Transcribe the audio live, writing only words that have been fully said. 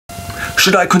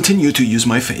Should I continue to use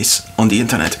my face on the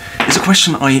internet? It's a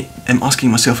question I am asking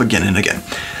myself again and again.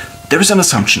 There is an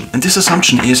assumption, and this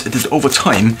assumption is that over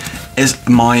time, as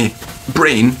my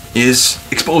brain is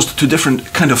exposed to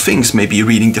different kind of things, maybe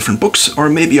reading different books, or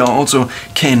maybe I also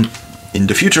can, in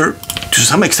the future, to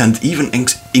some extent, even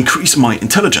increase my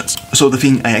intelligence. So the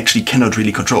thing I actually cannot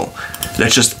really control.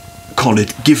 Let's just call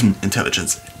it given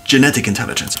intelligence, genetic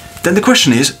intelligence. Then the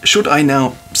question is, should I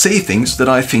now say things that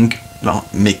I think, well,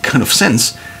 make kind of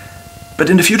sense, but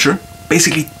in the future,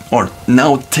 basically, or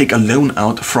now take a loan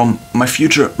out from my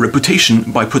future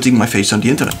reputation by putting my face on the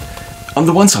internet? On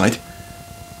the one side,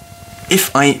 if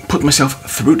I put myself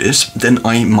through this, then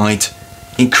I might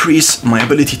increase my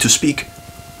ability to speak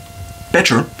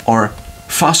better or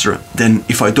faster than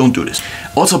if I don't do this.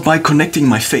 Also, by connecting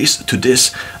my face to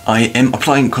this, I am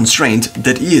applying a constraint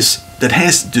that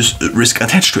has this risk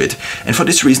attached to it. And for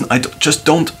this reason, I just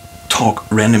don't talk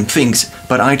random things,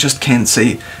 but I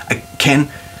can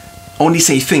only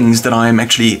say things that I am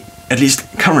actually, at least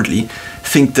currently,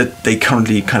 think that they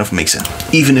currently kind of make sense,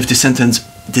 even if the sentence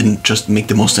didn't just make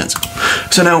the most sense.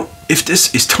 So now, if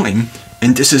this is time,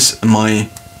 and this is my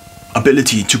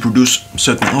ability to produce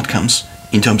certain outcomes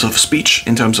in terms of speech,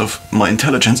 in terms of my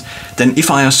intelligence, then if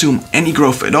I assume any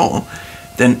growth at all,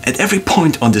 then at every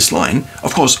point on this line,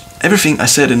 of course, everything I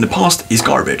said in the past is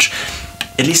garbage,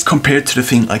 at least compared to the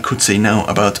thing I could say now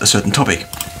about a certain topic.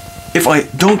 If I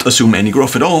don't assume any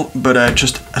growth at all, but I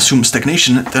just assume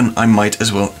stagnation, then I might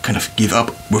as well kind of give up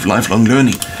with lifelong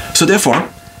learning. So therefore,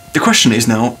 the question is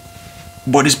now,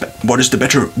 what is the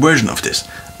better version of this?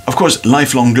 Of course,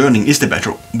 lifelong learning is the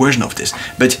better version of this,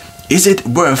 but is it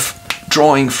worth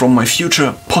drawing from my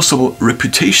future possible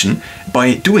reputation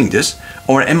by doing this,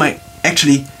 or am I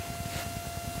actually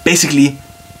basically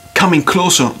coming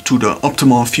closer to the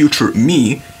optimal future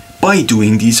me by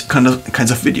doing these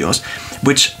kinds of videos,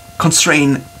 which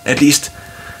constrain at least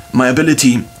my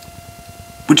ability,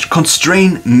 which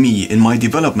constrain me in my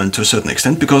development to a certain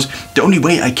extent, because the only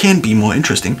way I can be more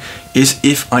interesting is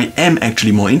if I am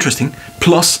actually more interesting,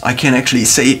 plus I can actually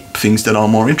say things that are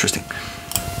more interesting.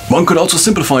 One could also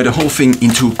simplify the whole thing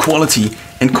into quality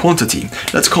and quantity.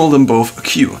 Let's call them both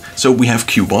Q. So we have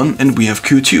Q1 and we have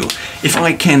Q2. If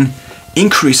I can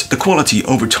increase the quality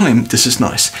over time, this is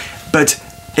nice. But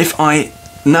if I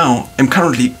now am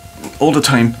currently all the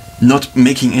time not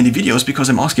making any videos because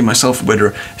I'm asking myself what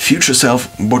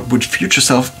would future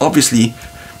self obviously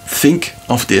think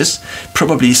of this,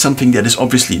 probably something that is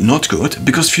obviously not good,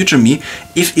 because future me,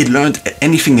 if it learned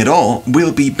anything at all,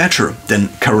 will be better than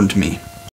current me.